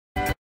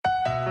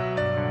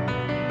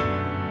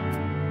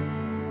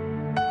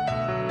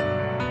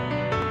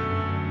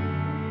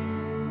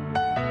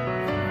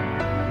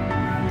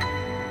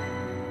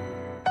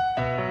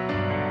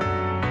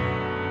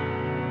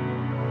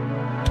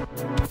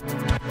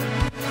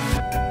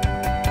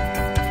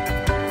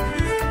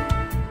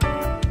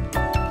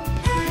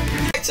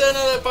to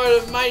another part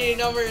of Mighty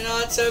Number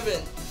Not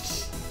 7.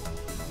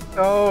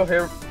 Oh,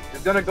 here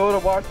he's gonna go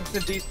to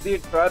Washington D.C.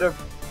 and try to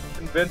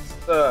convince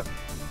the.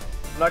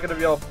 I'm not gonna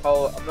be all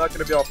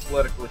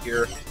political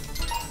here.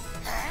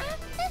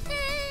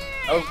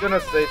 I was gonna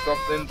say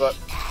something, but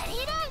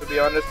to be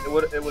honest,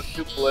 it was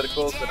too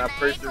political, and I'm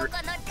pretty sure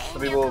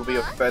some people will be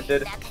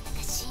offended. I'm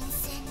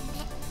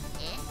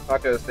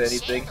not gonna say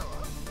anything.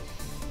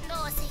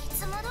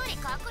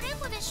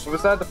 But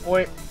beside the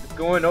point, it's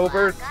going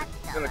over.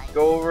 It's gonna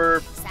go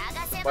over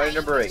by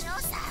number 8.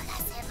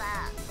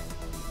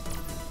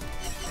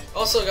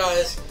 Also,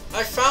 guys,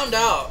 I found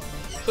out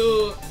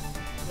who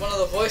one of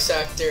the voice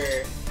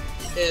actor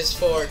is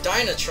for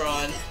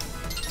Dynatron,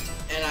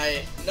 and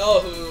I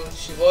know who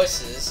she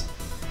voices,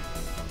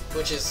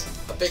 which is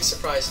a big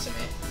surprise to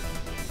me.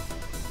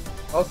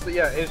 Also,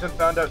 yeah, Asian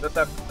found out just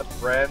after the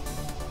Brand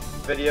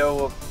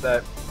video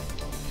that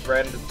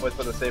Brand is voiced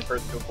by the same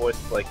person who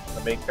voiced like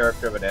the main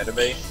character of an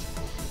anime.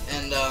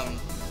 And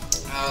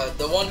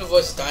the one who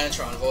voices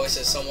Dynatron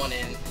voices someone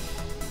in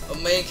a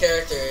main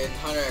character in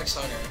Hunter x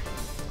Hunter.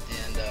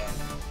 And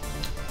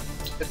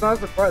it's not a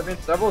surprise. I mean,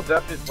 several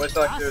Japanese voice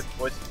actors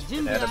voice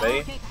in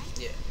anime.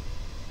 Yeah.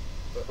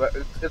 But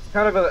it's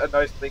kind of a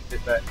nice thing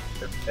that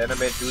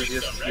anime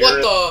enthusiasts hear.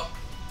 What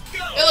the?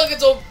 Hey, look,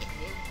 it's all.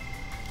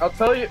 I'll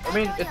tell you. I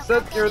mean, it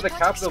says you're in the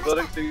Capitol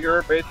building, so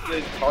you're basically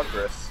in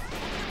Congress.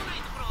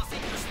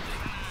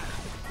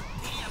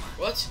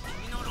 What?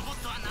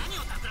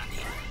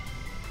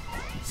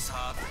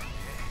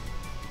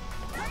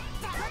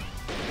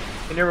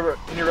 Can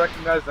you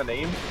recognize the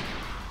names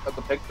of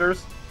the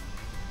pictures?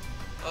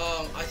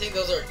 I think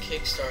those are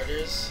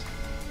Kickstarters.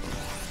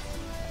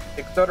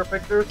 Kickstarter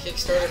pictures?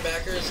 Kickstarter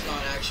backers,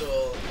 not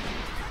actual,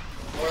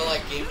 or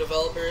like game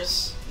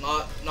developers,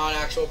 not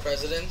actual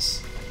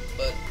presidents.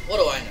 But what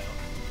do I know?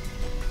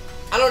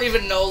 I don't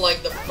even know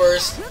like the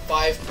first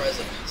 5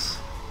 presidents,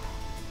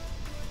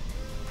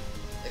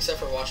 except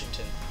for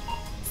Washington.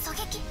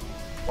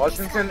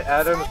 Washington,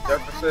 Adams,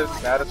 Jefferson,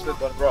 Madison,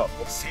 Monroe.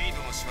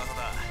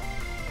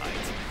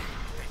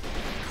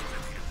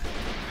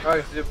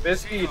 Alright, so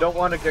basically you don't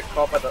want to get hit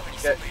by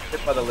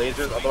the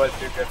lasers, otherwise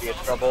you're gonna be in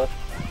trouble.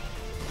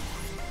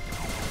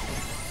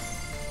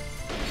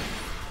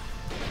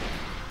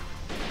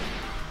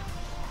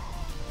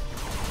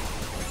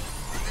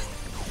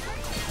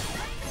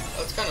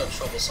 That's kind of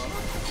troublesome.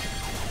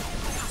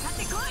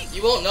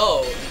 You won't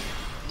know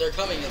they're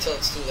coming until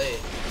it's too late.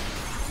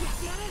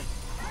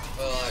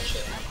 Well,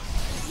 actually.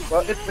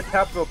 Well, it's the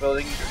Capitol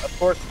building. Of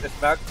course,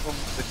 it's maximum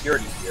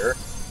security here.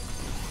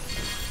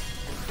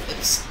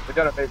 They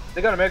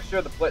gotta make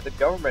sure the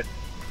government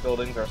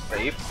buildings are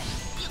safe.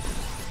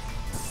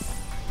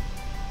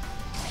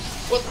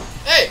 What?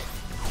 Hey!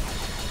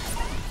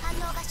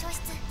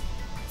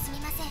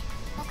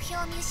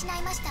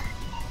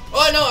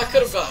 Oh no, I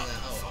could have gotten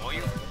that. Oh.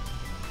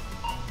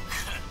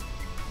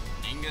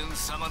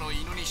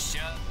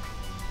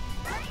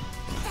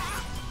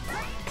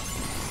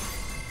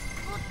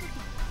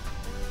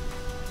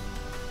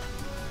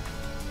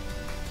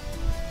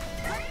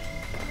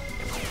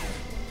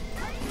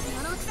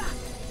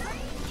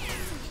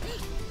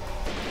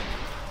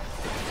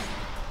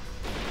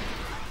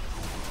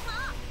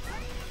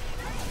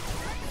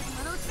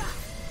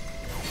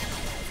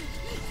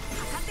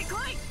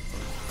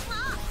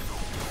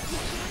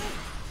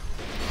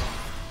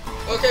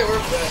 Okay, we're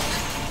back.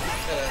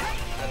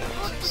 Gotta do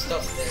some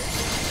stuff there.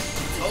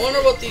 I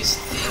wonder what these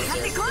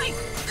things are.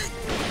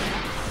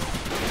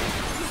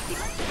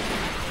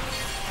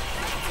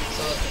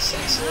 So the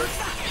sensor.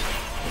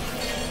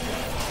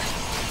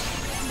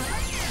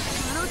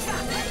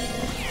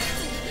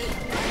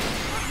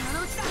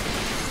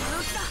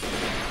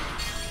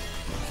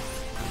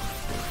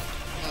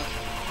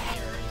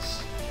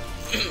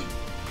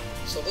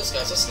 So this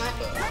guy's a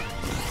sniper.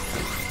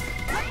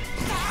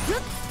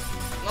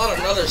 Not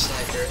another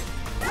sniper.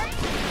 I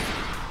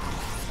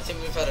think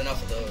we've had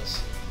enough of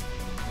those.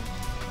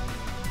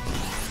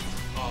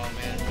 Oh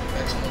man,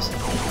 Rex missed.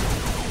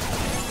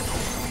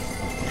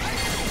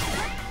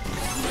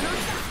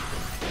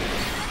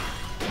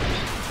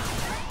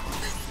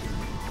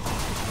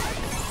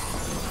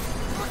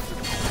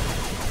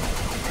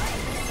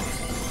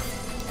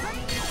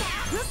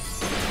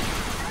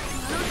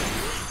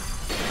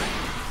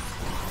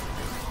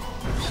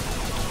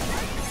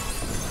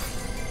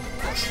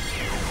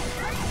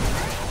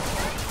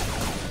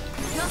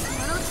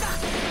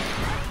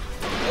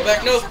 Go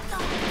back, no!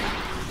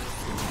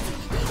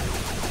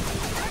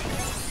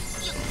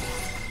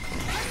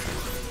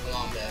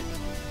 Long back.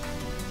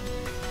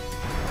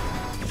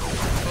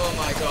 Oh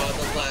my god,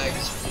 the lag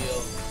is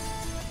real.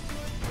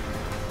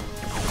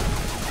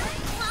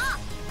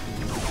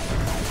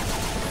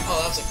 Oh,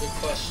 that's a good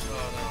question. Oh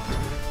no.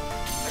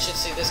 I should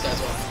see this guy's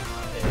one.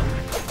 Okay.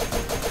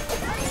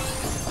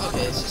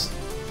 Okay, it's just...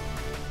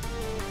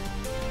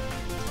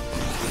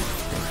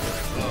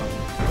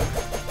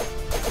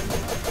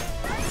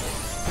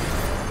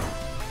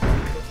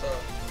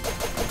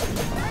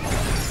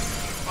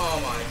 Oh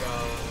my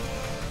god.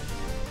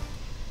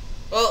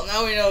 Well, now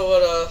we know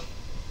what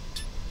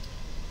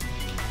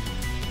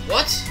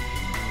What?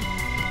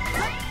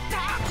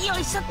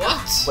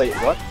 What? Wait,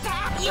 what?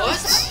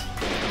 What?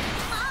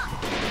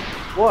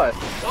 What?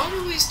 Why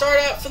do we start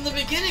out from the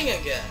beginning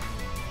again?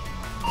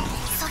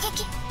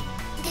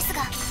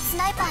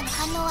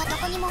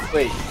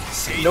 Wait,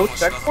 no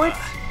checkpoint?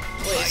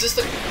 Wait, is this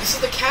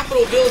the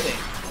Capitol building?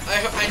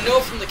 I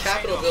know from the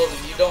Capitol building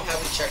you don't have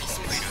any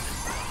checkpoints.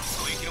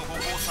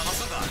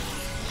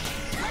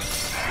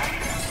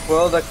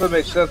 Well, that could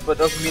make sense, but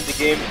doesn't mean the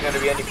game's gonna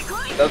be any.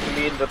 Doesn't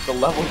mean that the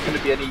level's gonna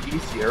be any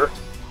easier.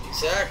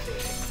 Exactly.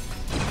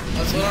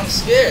 That's what I'm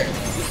scared.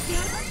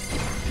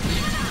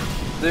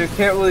 So you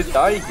can't really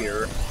die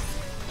here.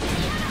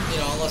 You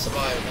know, unless if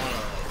I wanna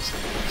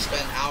like,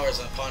 spend hours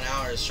upon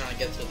hours trying to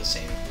get through the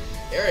same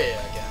area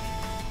again.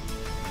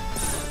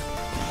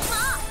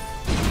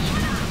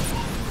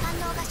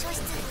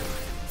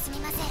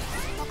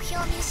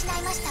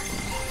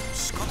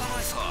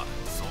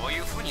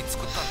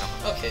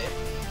 Okay.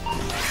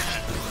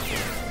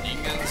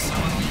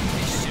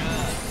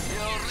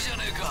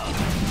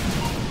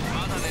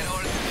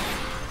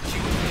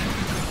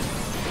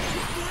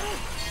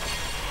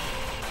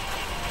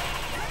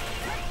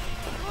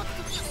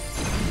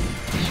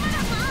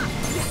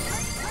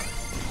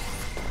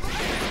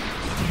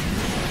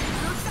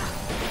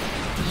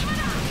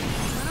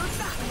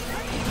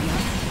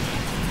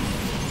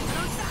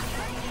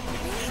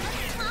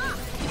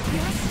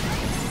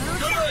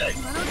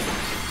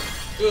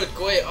 Good,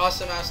 great,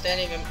 awesome,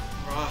 outstanding, and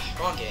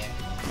wrong game.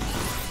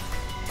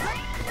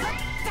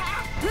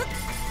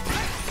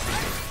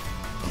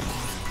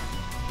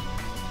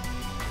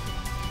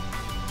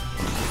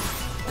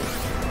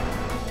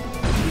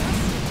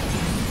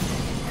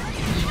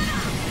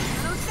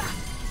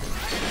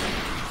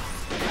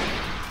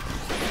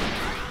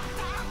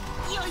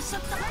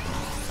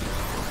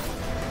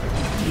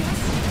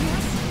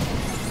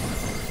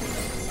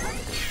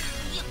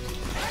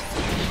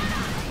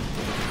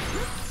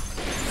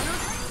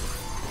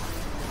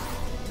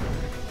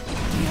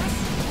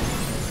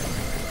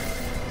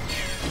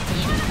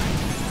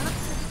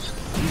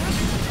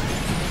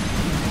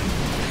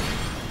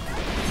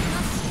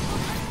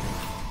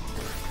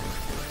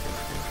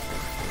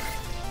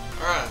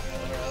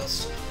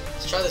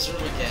 Let's try this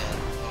room again.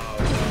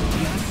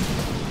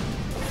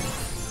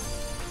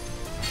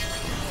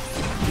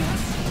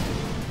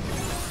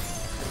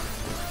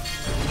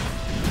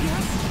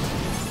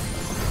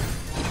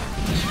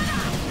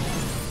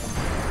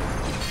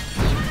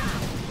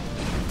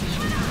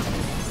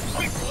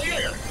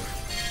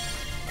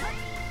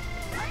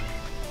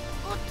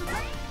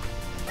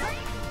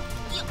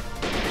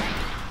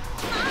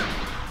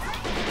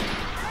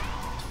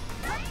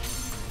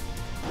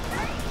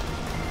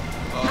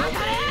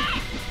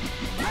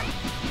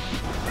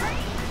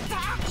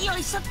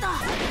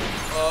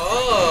 Oh,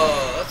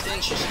 oh, that's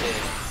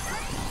interesting.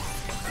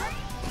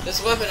 This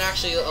weapon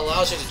actually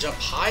allows you to jump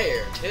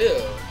higher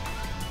too,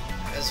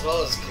 as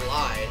well as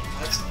glide.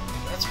 That's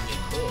pretty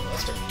cool.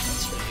 That's pretty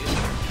useful.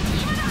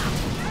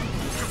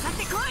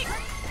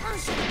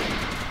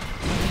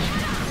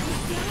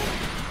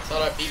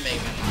 Thought I'd beat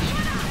Mega Man.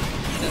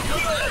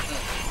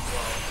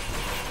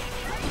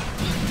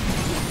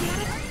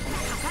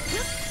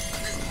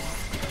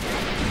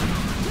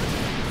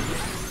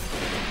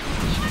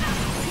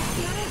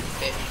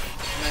 Okay,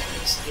 Matt,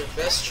 it's your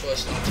best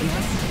choice not to do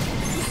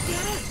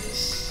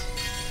this.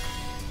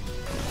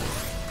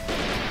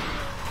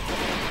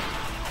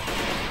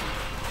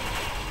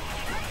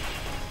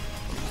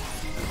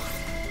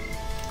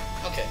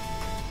 Okay.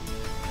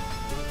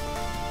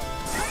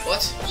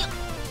 What?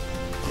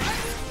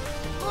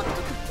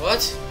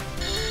 What?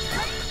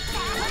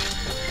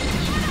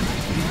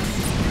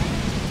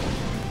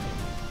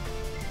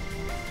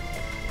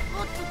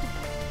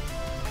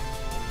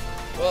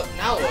 Well,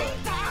 now what?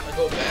 I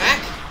go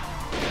back?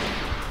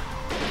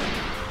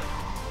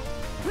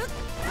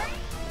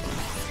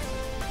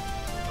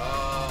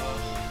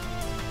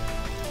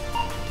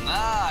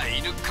 Nah,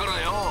 犬か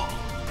らよ。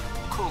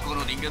ここ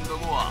の人間ど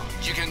もは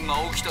事件が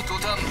起きた途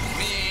端みん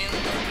な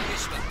逃げ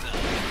しまった。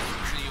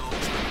国を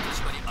治める立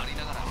場にあり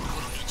ながらこ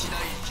の一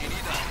大事理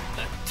だ。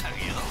だったく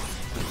よ。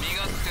身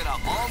勝手な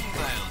もんだ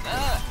よな。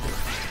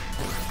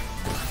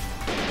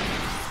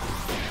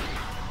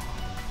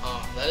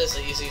Oh, that is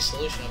the easy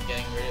solution of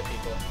getting rid of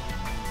people.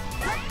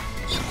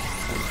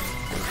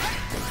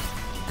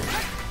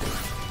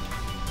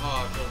 Oh,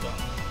 I could have done.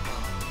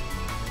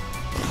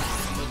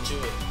 But do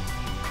it.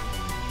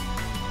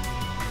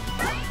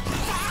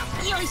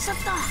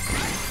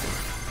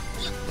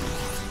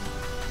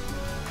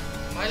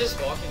 Am I just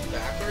walking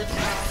backwards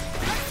now?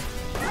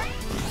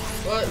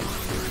 What?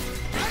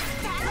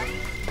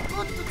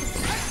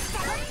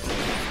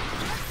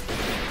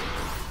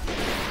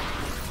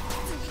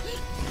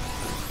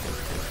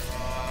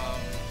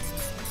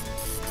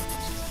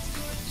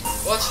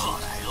 What?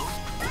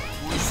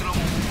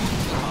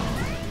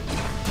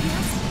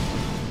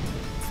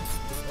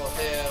 Oh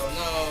hell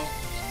no.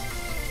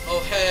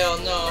 Oh hell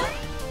no.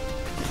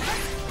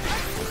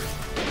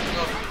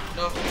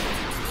 No.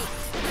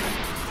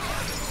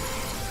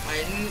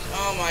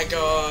 Oh my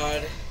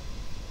god.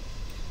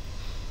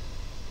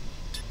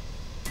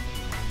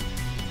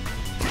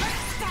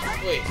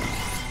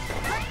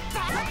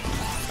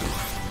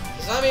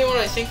 that mean what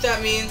I think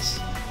that means?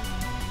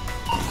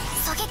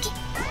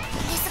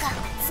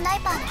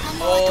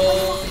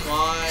 Oh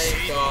my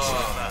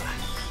god.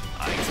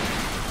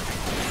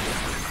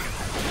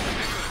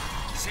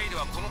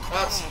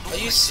 Are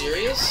you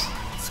serious?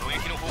 Are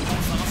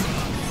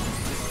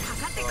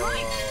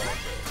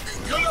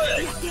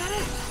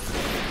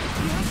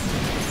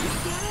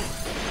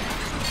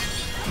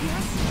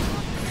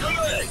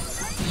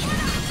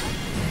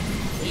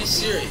you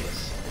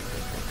serious?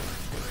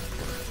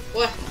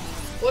 What?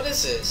 What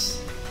is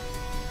this?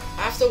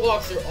 I have to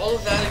walk through all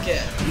of that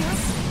again.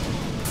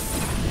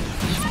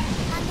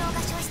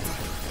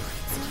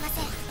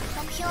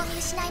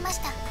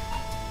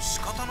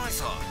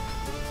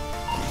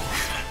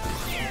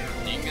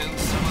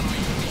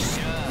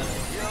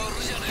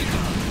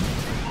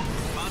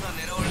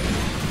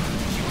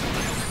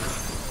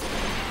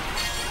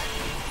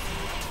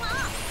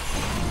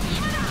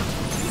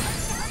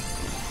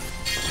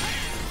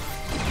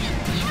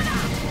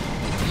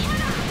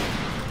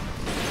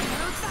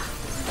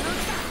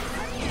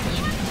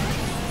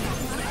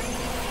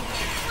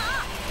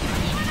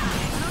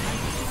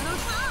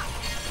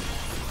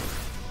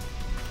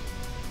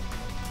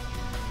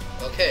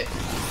 Okay.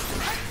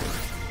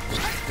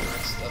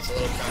 That's a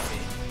little crappy.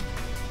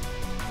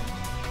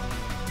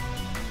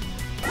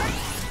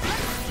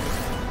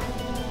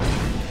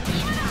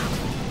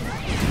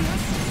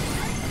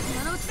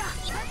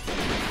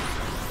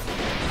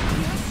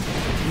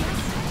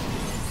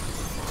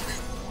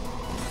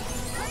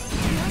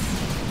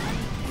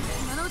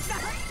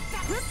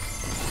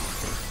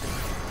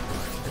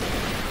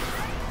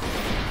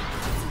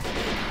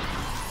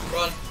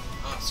 Run.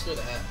 Ah, screw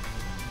that.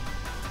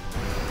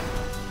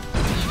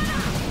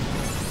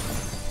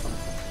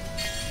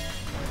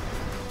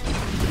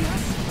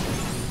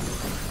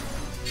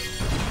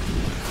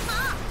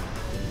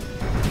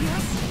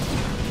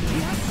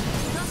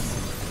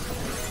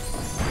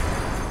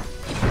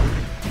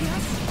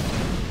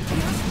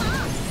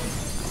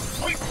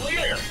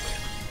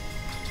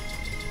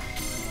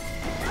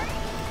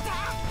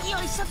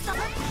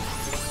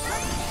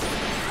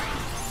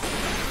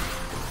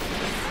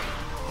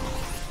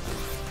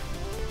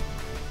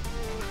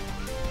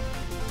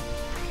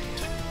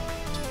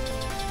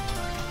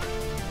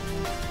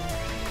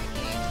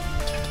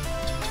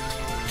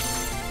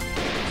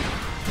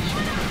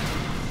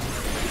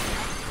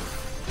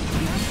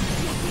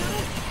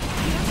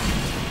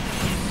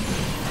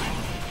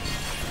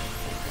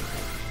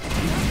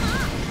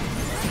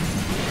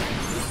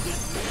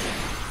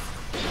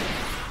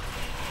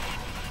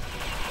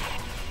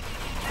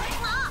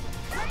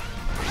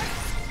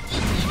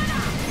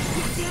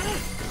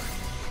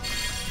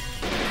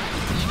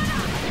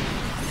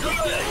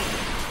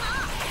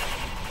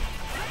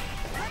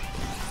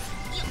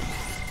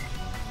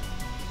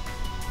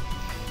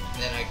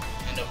 Then I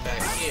end up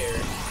back here.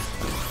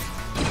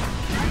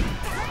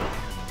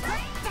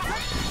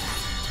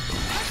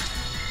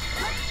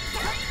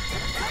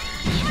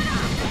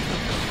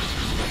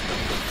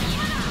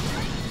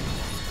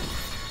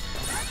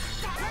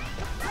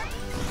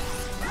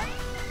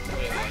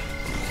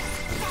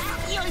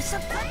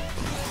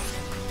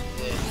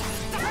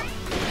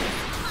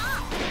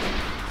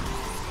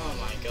 Oh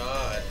my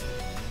god.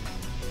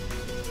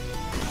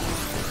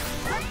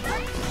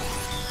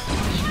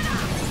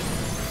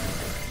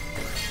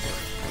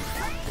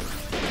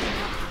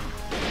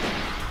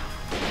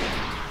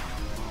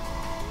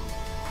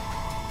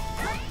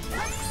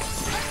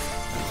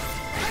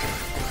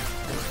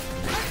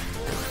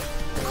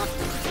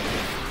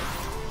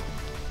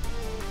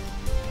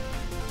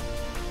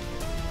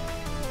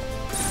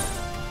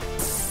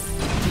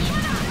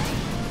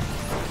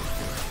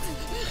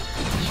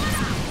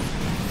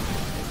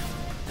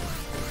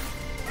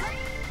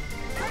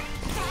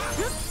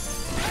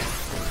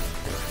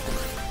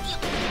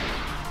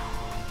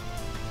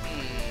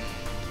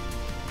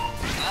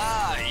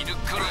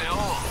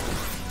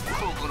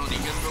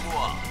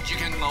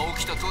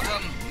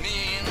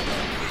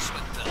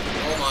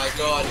 Oh my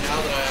god,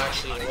 now that I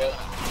actually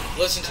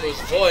listen to his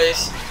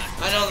voice,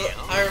 I know that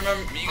I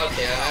remember.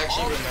 Okay, I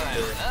actually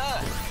remember.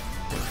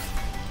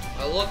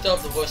 I looked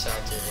up the voice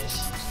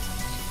actors.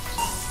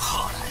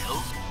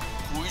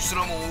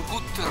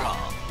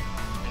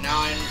 And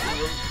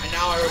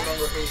now I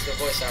remember who's the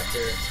voice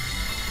actor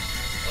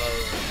of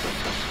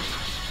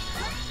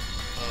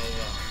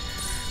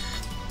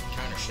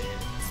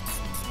CounterShade.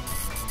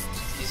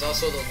 He's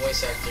also the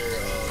voice actor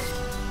of.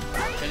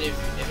 If any of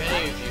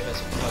you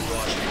have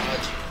watched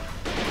Aji,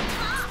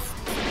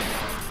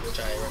 which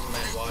I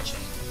recommend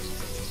watching,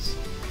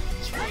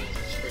 it's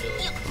pretty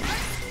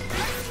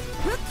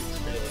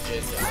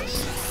legit, guys.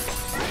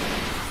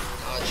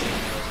 Aji,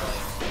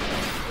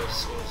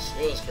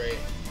 it was great.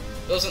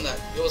 It wasn't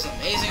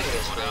amazing, but it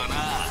was great.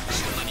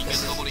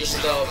 This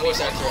is the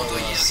voice actor of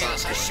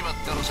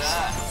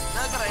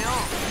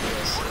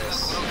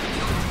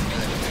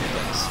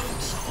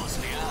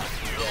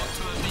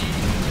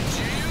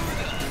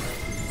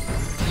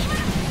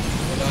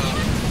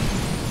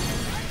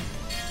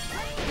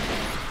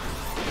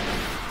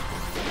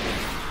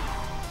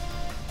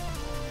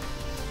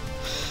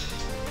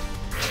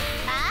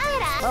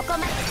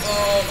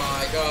Oh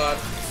my god.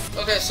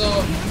 Okay, so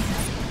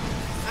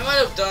I might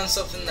have done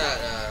something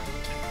that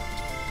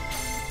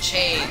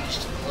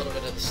changed a little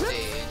bit of the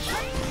stage.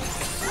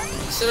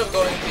 Instead of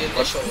going the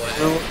initial way, I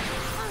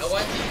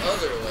went the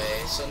other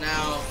way. So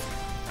now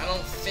I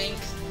don't think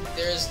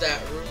there's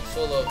that room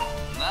full of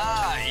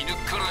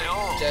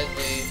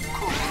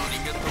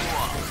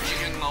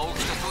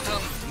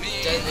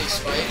deadly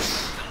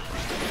spikes.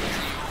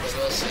 But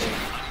we'll see.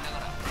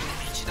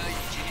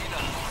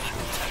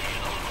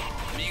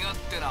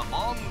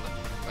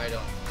 I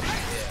don't.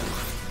 Yeah.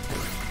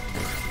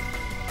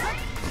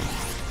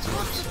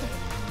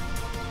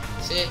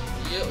 See,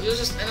 you'll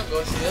just end up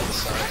going to the other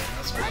side.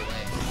 That's pretty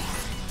lame.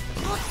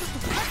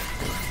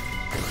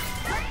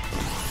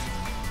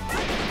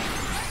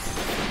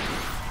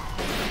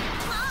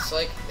 It's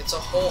like it's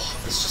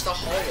just a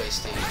hallway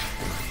stage. I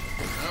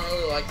don't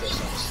really like those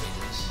type of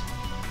stages.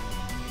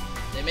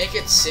 They make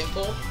it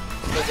simple,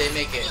 but they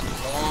make it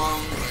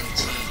long and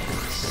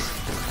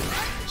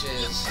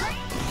tedious,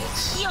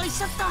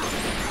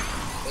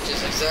 which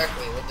is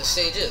exactly what the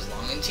stage is,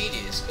 long and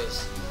tedious,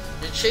 because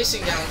you're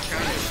chasing down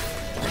CounterShade.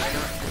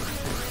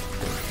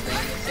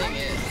 And the thing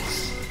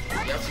is,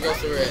 you have to go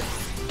through it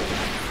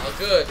a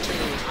good 2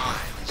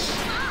 times.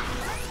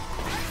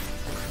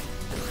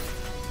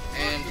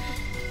 And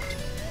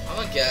I'm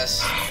gonna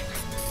guess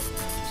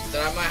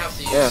that I might have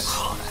to use. Yes.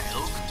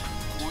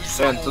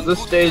 And so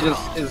this stage is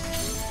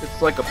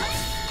it's like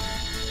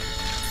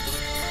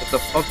it's a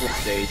puzzle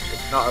stage.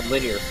 It's not a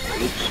linear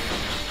stage.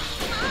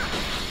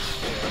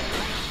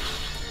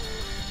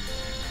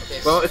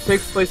 Okay, well, it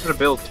takes place in a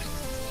building.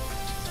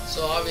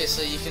 So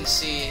obviously you can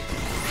see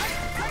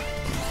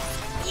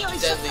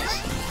deadly.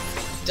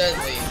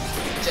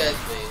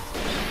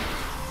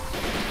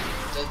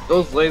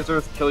 Those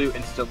lasers kill you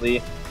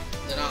instantly.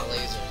 They're not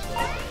lasers,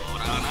 though.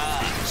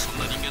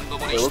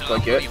 They look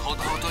like it.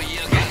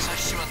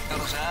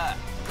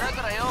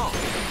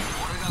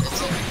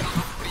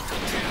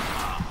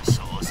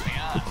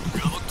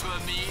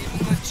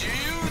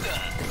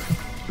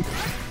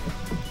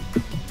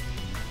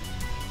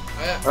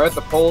 Alright,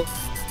 the pole.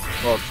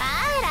 Well,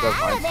 that's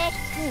fine.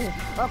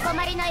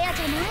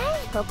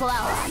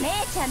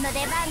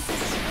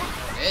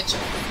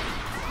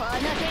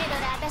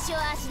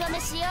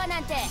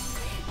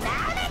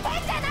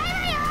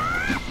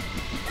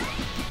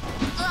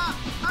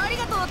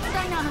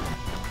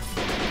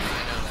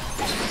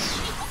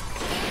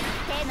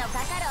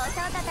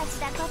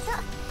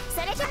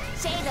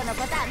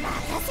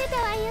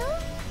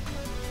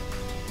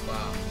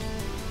 Wow.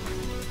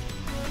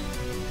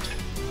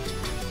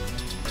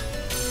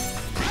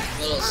 A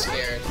little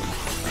scared.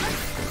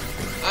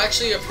 I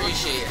actually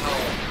appreciate how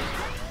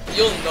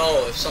you'll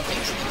know if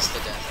something's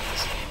insta-death in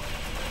this game.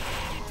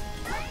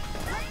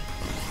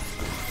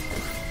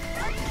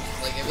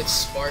 Like if it's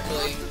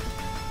sparkling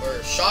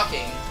or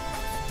shocking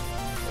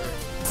or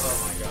oh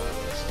my god,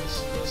 what is this?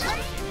 What is this?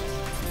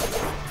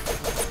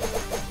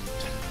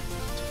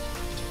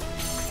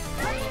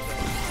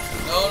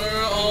 No,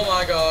 oh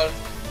my god.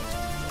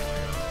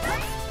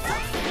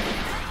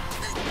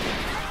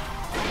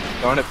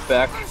 Darn it,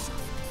 back.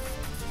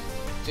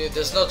 Dude,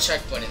 there's no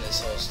checkpoint in this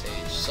whole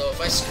stage, so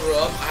if I screw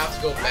up, I have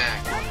to go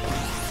back.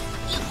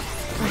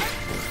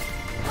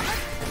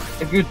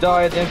 If you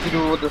die, then you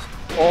do this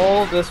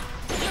all this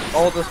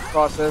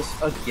process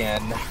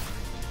again.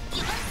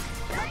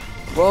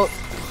 Well,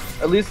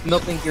 at least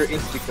nothing here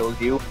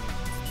insta-kills you.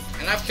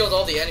 And I've killed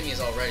all the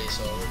enemies already,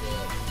 so we're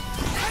good.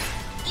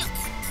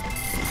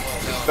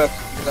 Oh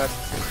no.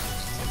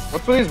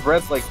 What's with these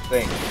red like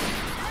things?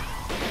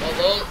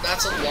 Although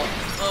that's a lot.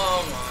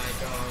 Oh my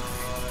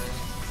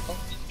god.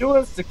 Do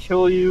this to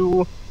kill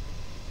you.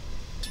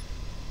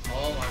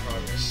 Oh my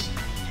progress.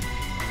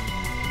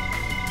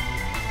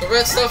 The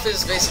red stuff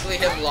is basically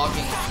him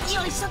locking on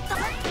you. So.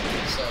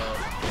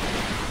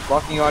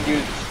 Locking on you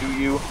to shoot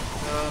you.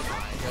 Oh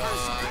my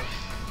god.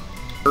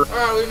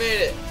 Alright, we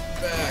made it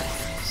back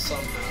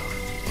somehow.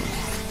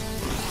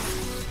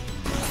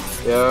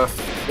 Yeah,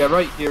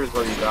 right here is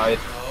where you died.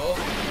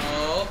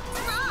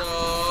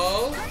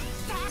 No.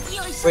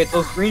 Wait,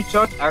 those green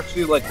shots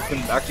actually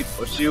can actually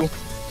push you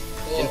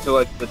into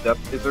like the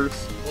depth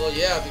scissors. Well,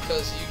 yeah,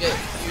 because you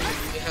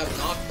have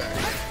knockback.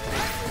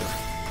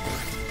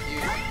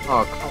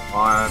 Oh come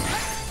on!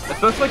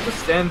 It's best like to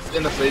stand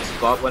in a safe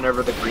spot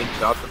whenever the green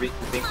shots are being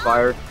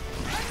fired.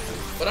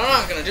 But I'm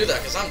not gonna do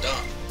that because I'm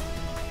dumb.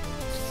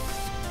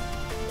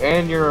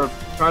 And you're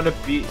trying to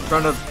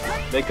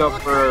make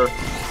up for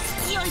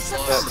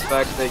the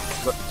fact that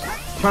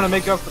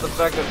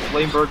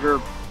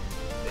Flameburger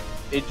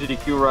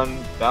HDQ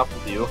run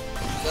baffled you.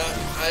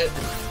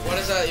 What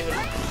is that even?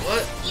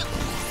 What?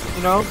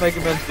 You know,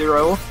 Mega Man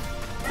Zero.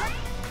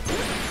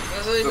 How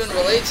does that even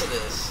relate to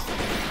this?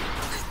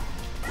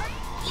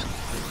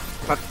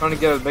 I'm trying to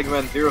get a Mega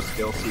Man Zero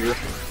skills here.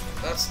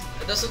 That's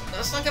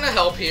not gonna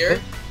help here.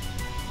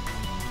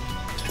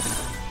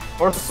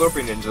 Or the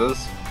Slurpee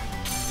Ninjas.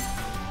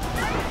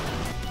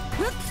 I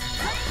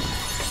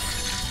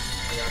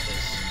got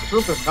this. The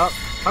truth is not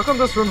How come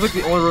this room's like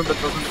the only room that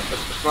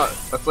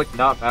that's like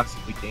not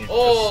massively dangerous?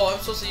 Oh, I'm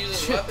supposed to use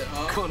this weapon,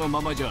 huh?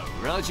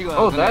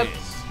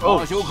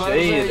 Oh,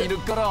 Shade.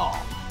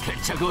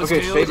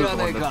 Okay, Shade was the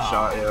one that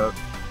shot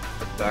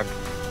attack.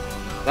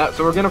 That,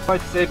 so we're gonna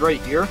fight Shade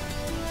right here? I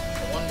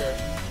wonder.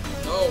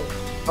 No.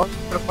 Oh,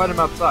 we're gonna fight him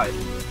outside.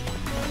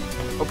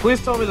 Oh,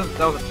 please tell me that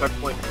was a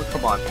checkpoint. Oh,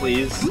 come on,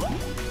 please.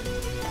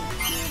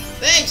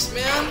 Thanks,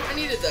 man. I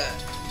needed that.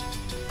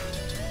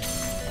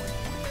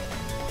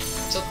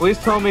 So please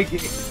tell me that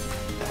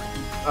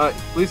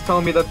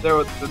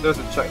there's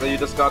a check that you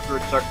just got through a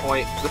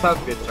checkpoint. This has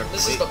to be a checkpoint.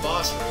 This is the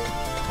boss room.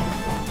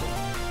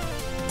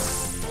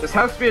 This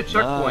has to be a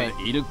checkpoint.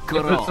 If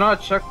it's not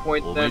a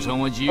checkpoint, then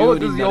oh,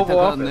 this is the Oval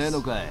Office. So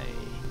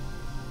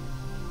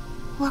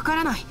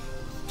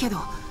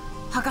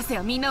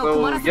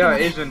yeah,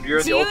 Asian, you're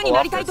in the Oval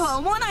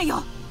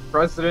Office.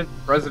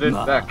 President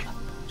Beck.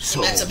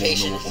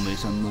 Emancipation.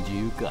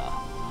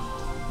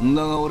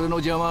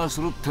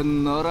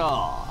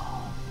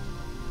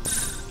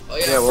 Oh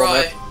yeah,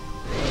 Fry.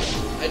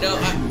 I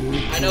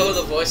know who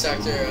the voice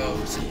actor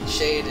of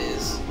Shade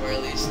is, or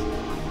at least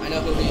I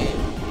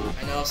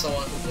know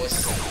someone who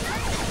voices him.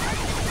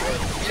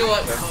 You know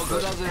what? You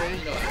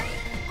know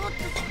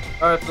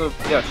what? Alright, so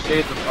yeah,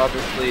 Shade's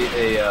obviously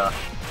a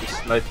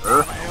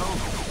sniper.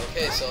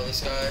 Okay, so this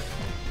guy.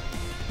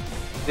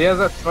 He has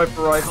that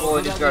sniper rifle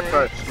and he's gonna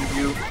try to shoot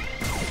you.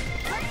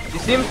 He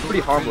seems pretty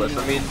harmless.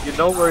 I mean, you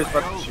know where he's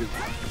about to shoot.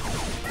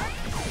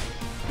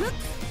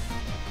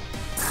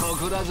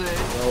 So,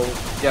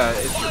 yeah,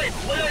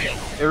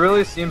 it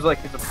really seems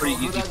like he's a pretty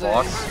easy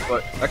boss,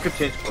 but that could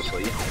change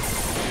quickly.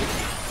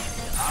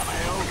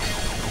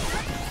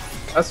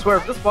 I swear,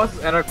 if this boss is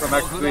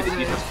anticlimactically that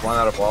he just run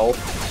out of ball.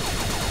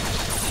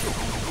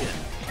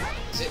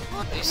 Is it?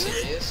 Are you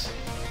serious?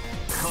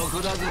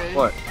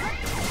 What?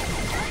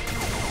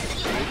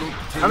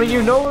 I mean,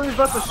 you know where he's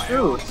about to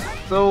shoot,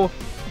 so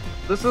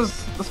this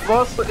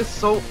boss looks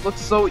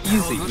so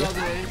easy.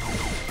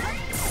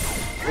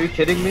 Are you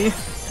kidding me?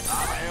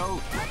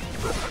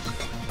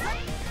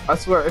 I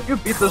swear, if you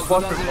beat this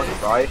boss in one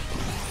try.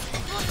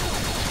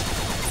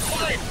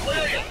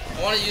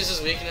 I want to use his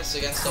weakness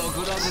against him.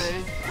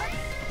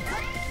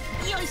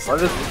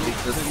 What is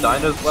this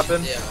Dinah's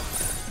weapon? Yeah.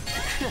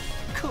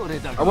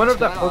 I wonder if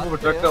that purple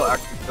projectile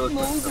actually kills you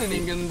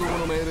instantly.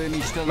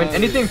 I mean,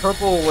 anything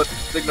purple would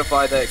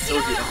signify that it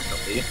kills you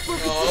instantly.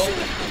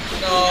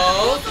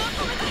 No.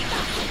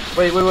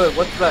 Wait,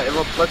 what's that? It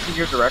reflects in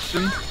your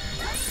direction?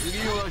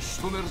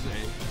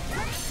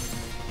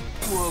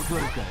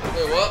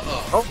 Wait, what?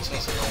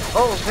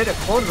 Oh, it made it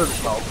clone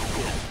himself.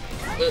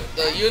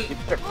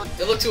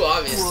 They look too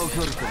obvious to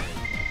me.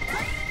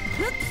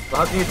 So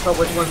how can you tell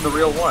which one's the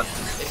real one?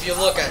 If you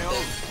look at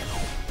them,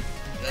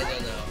 then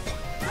you'll know.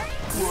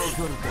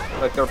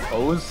 Like their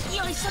pose? I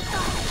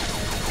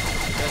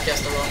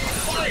guess the wrong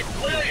one.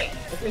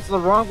 If it's the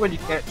wrong one, you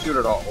can't shoot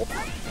at all.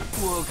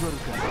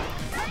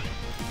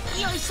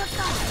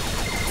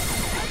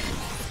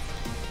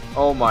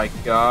 Oh my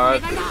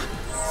god.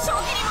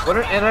 What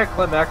an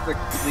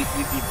anticlimactically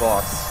easy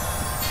boss.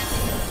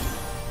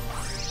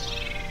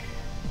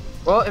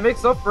 Well, it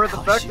makes up for the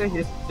fact that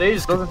his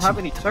stage doesn't have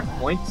any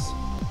checkpoints.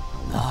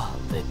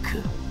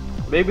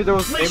 Maybe the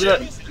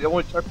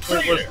only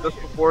checkpoint was just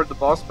before the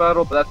boss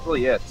battle, but that's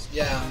really it.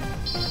 Yeah,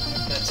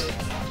 that's it.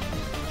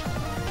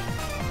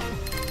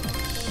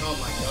 Oh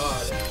my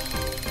god.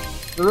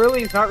 So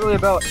really, it's not really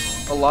about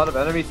a lot of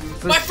enemies.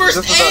 My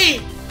first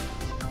aim!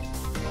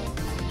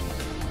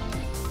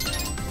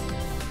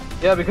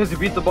 Yeah, because you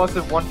beat the boss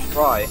in one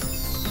try.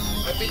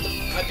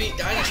 I beat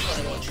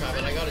Dinosaur in one try,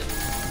 but I got a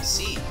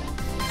C.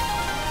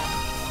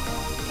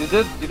 You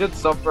did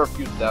suffer a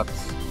few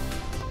deaths.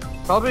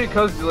 Probably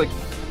because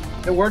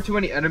there weren't too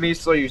many enemies,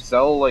 so your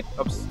cell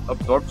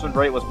absorption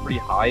rate was pretty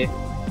high.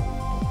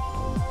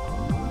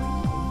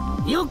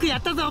 よくや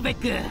ったぞ、ベッ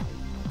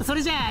ク。そ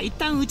れじゃあ一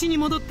旦家に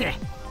戻って。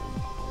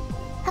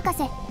博士、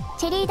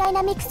チェリーダイ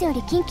ナミクスよ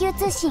り緊急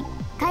通信、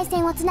回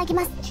線をつなぎ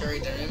ます。チェリ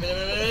ーダイ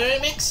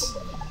ナミクス。こ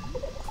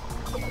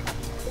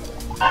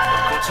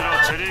ち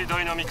らチェリー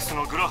ダイナミクス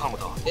のグラハム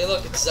だ。Hey,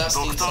 look, it's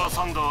Zastine. ドクター・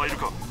サンダーいる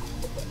か？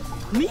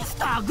ミス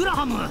ター・グラ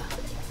ハム。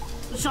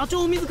社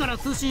長自ら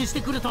通信し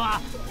てくると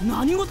は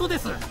何事で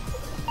す？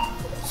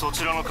そ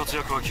ちらの活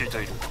躍は聞いて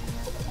いる。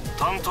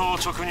担当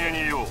直入に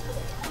言おう。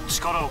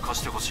力を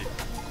貸してほしい。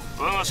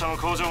我が社の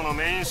工場の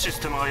メインシス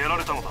テムがやら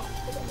れたのだ。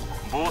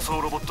暴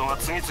走ロボットが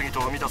次々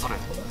と生み出され、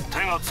手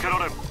がつけら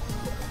れん。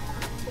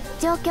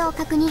状況を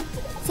確認。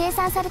生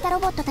産されたロ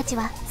ボットたち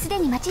はすで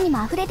に街に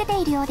も溢れ出て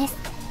いるようです。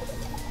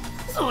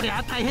そり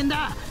ゃ大変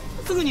だ。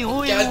すぐに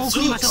応援を送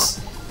りましょ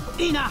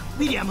う。いいな、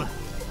ウィリアム。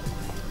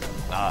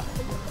ああ。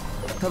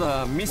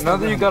Now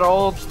that you got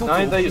all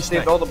 9 that you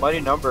saved all the mighty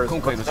numbers,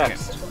 what's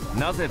next?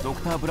 Now that I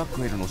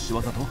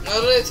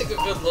take a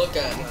good look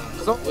at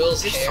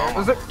Will's hair,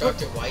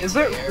 Dr. White's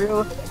hair,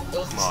 real?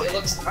 It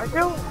looks...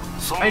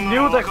 I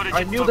knew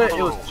that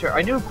it was true.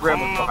 I knew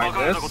Graham was behind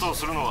this.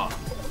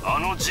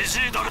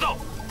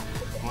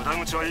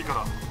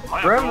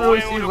 Graham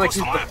really seems like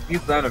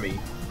he's the enemy.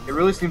 it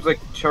really seems like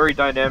Cherry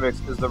Dynamics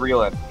is the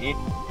real enemy.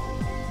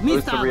 ミ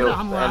スター・グラ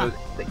ハムは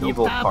the ド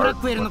ク evil ター・ブラッ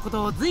part. クウェルのこ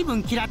とを随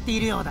分嫌ってい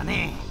るようだ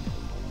ね。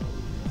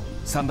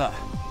サンダ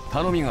ー、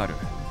頼みがある。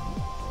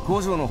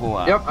工場の方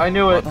は Yep, I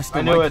knew it. 私と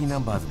I マ knew イ it. ティナ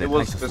ンバーズで It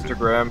対 was 処す Mr. る。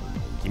 Graham.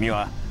 君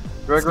は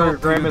Gregory 捕まっ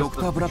てい Graham る is ドク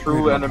ター・ブラ the ックウェ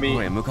true ルのとこ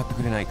ろへ enemy 向かって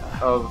くれないか。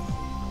 of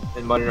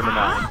in Money Number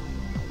 9.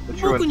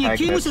 The true 僕に刑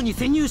務所 antagonist. に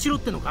潜入しろっ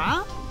ての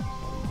か？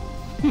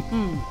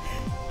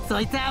そ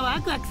いつは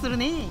ワクワクする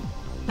ね。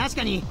確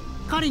かに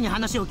彼に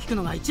話を聞く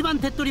のが一番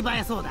手っ取り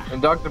早そうだ。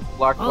 And Dr.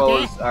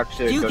 Blackwell is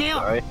actually a 休 good 憩よ。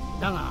 guy.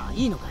 だが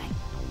いいのかい？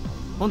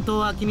本当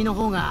は君の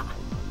方が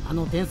あ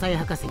の天才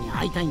博士に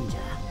会いたいんじゃ。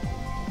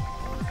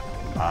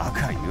バ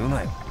カ言う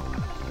なよ。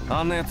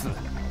あんなやつ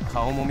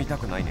顔も見た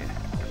くないね。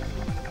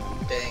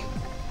 Dang.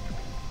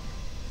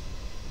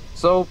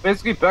 So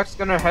basically, Beck's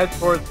gonna head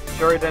towards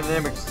Cherry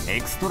Dynamics エ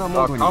クストラ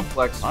モードに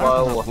complex 新たな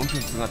while コンテ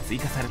ンツが追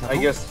加されたと。 I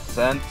guess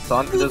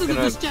Santa's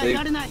gonna save Dr.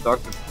 新た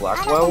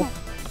Blackwell. な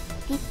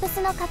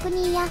Tips の確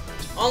認や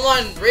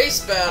Online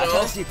race 新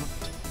battle. しい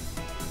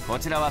こ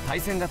ちらは対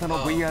戦型の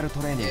VR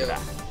トレーニングだ。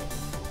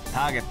タ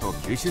ーゲットを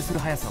吸収する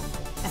速さを。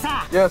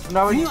さあ、 Yeah, so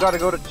now you gotta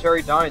go to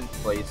Cherry Dyne's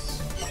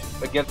place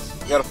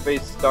against. You gotta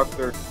face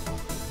Dr.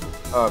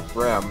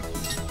 Graham.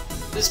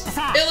 This,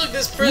 さあ、 hey, look,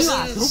 this 君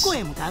はど prison's こ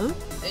へ向かう？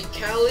 in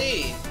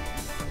Cali.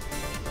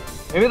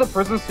 Maybe the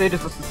prison stage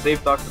is just to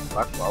save Dr.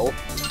 Blackwell.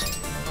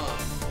 Huh.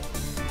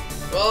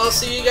 Well, I'll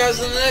see you guys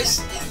in the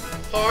next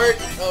part.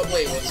 Oh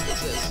wait, what's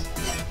this?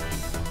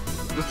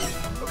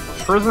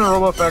 Just prison and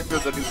Robo Factor are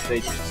the new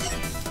stages.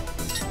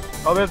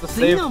 Probably have to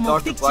save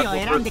Dr.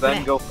 Blackwell first,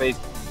 then go face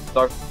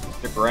Dr.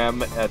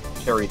 Graham at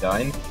Cherry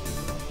Dyne.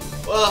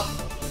 Well,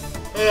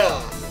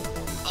 yeah.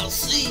 I'll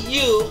see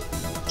you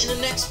in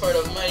the next part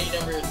of Mighty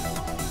Number.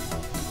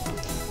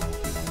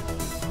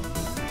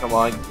 Come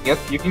on, you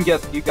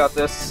got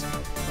this.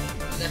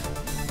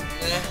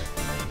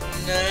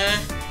 Nah.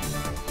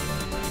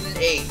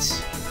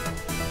 8.